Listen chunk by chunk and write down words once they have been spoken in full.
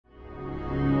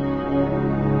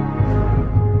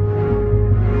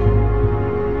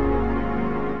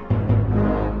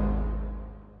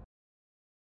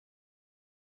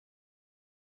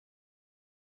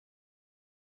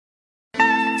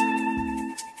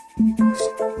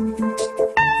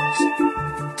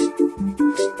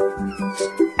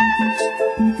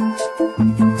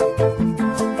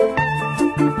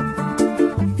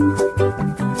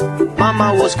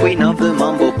Mama was queen of the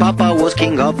mambo, Papa was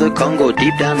king of the Congo.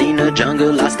 Deep down in the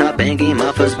jungle I start banging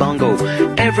my first bongo.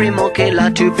 Every monkey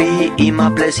like to be in my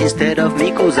place instead of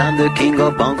me, cause I'm the king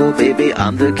of bongo, baby,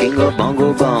 I'm the king of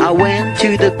bongo bong. I went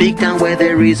to the big town where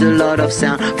there is a lot of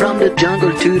sound, from the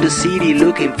jungle to the city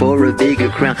looking for a bigger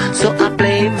crown. So I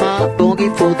play my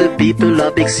boogie for the people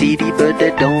of big city, but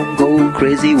they don't go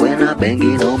crazy when I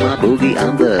banging on my boogie.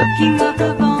 I'm the king of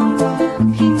the bongo,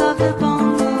 king of the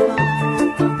bongo.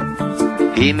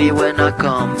 Hear me when I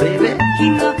come, baby.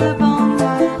 King of the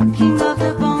bongo, king of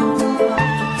the bongo.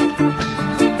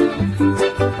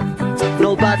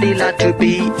 Nobody like to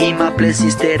be in my place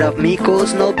instead of me,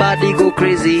 cause nobody go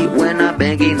crazy when I'm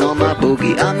banging on my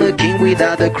boogie. I'm a king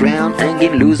without a crown,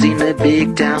 hanging loose in a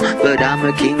big town, but I'm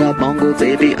a king of bongo,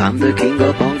 baby, I'm the king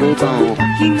of bongo bong.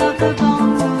 King of the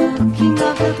bongo, king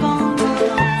of the bongo.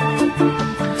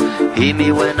 Hear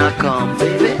me when I come,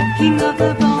 baby. King of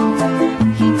the bongo,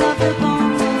 king of the bongo.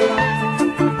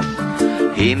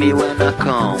 Hear me when I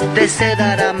come. They say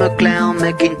that I'm a clown,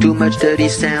 making too much dirty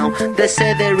sound. They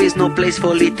say there is no place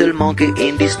for little monkey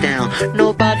in this town.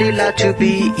 Nobody like to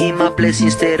be in my place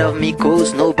instead of me,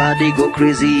 cause nobody go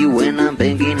crazy when I'm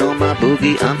banging on my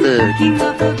boogie. I'm the king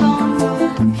of the bongo,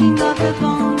 king of the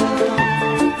bongo.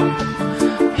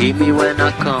 Hear me when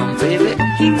I come, baby.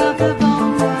 King of the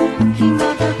bongo, king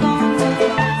of the bongo.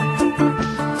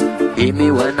 Hear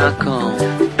me when I come.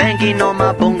 Banging on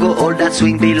my bongo, all that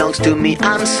swing belongs to me.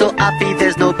 I'm so happy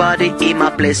there's nobody in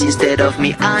my place instead of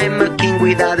me. I'm a king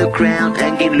without a crown,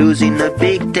 hanging loose in a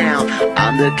big town.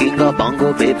 I'm the king of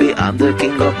bongo, baby, I'm the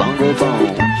king of bongo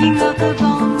bong. King of the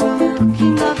bongo,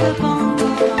 king of the bongo.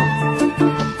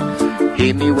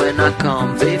 Hear me when I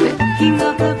come, baby. King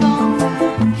of the bongo,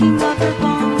 king of the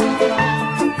bongo.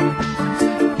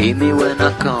 Hear me when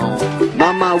I come.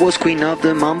 Mama was queen of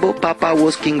the mambo, Papa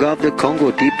was king of the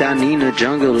Congo. Deep down in the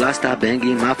jungle, I start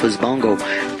banging my first bongo.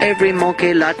 Every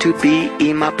monkey like to be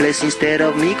in my place instead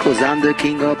of me, cause I'm the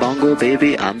king of bongo,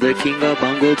 baby, I'm the king of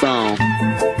bongo bong.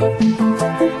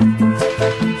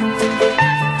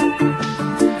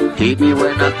 Hear me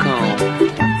when I come.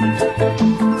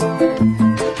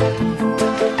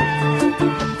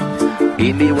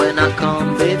 Hear me when I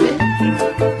come, baby.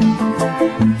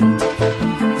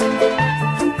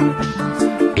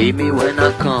 Hear me when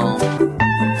I come.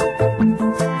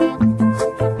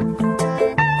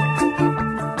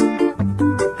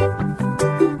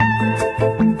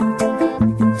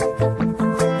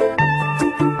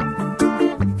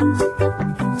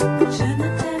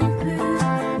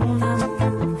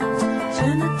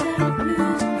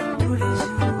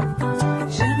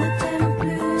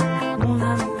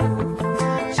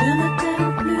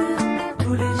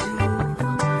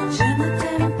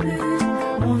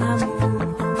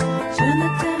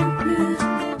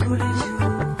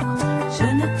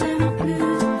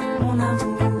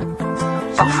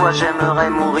 Parfois j'aimerais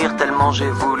mourir tellement j'ai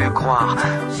voulu croire.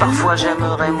 Parfois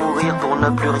j'aimerais mourir pour ne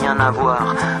plus rien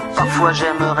avoir. Parfois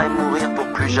j'aimerais mourir pour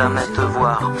plus jamais te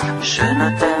voir. Je ne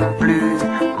t'aime plus,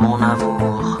 mon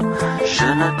amour. Je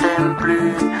ne t'aime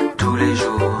plus tous les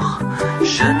jours.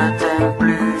 Je ne t'aime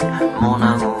plus, mon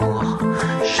amour.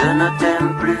 Je ne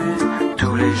t'aime plus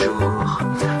tous les jours.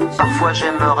 Parfois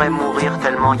j'aimerais mourir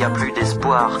tellement y a plus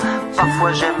d'espoir.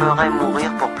 Parfois j'aimerais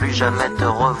mourir pour plus jamais te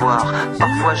revoir.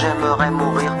 Parfois j'aimerais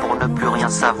mourir pour ne plus rien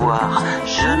savoir.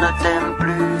 Je ne t'aime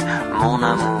plus, mon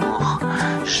amour.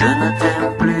 Je ne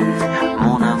t'aime plus,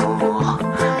 mon amour.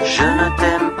 Je ne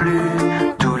t'aime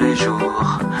plus tous les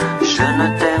jours. Je ne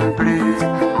t'aime plus,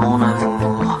 mon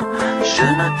amour. Je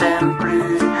ne t'aime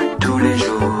plus tous les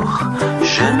jours.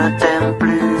 Je ne t'aime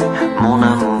plus, mon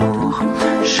amour.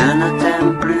 Je ne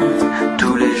t'aime plus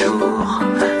tous les jours.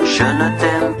 Je ne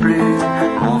t'aime plus,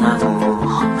 mon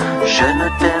amour. Je ne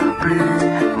t'aime plus,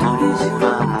 mon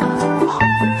amour.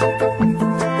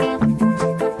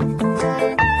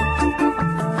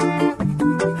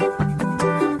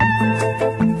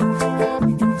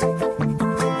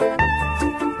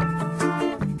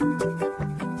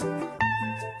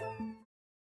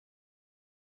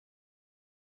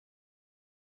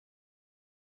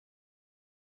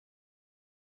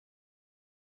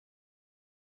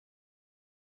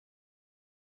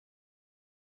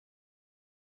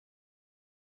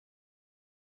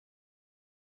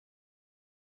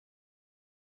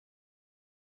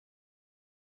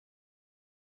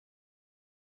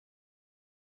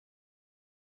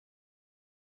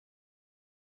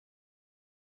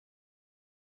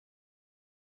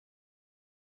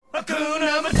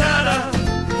 Hakuna Matata.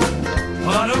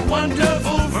 What a wonderful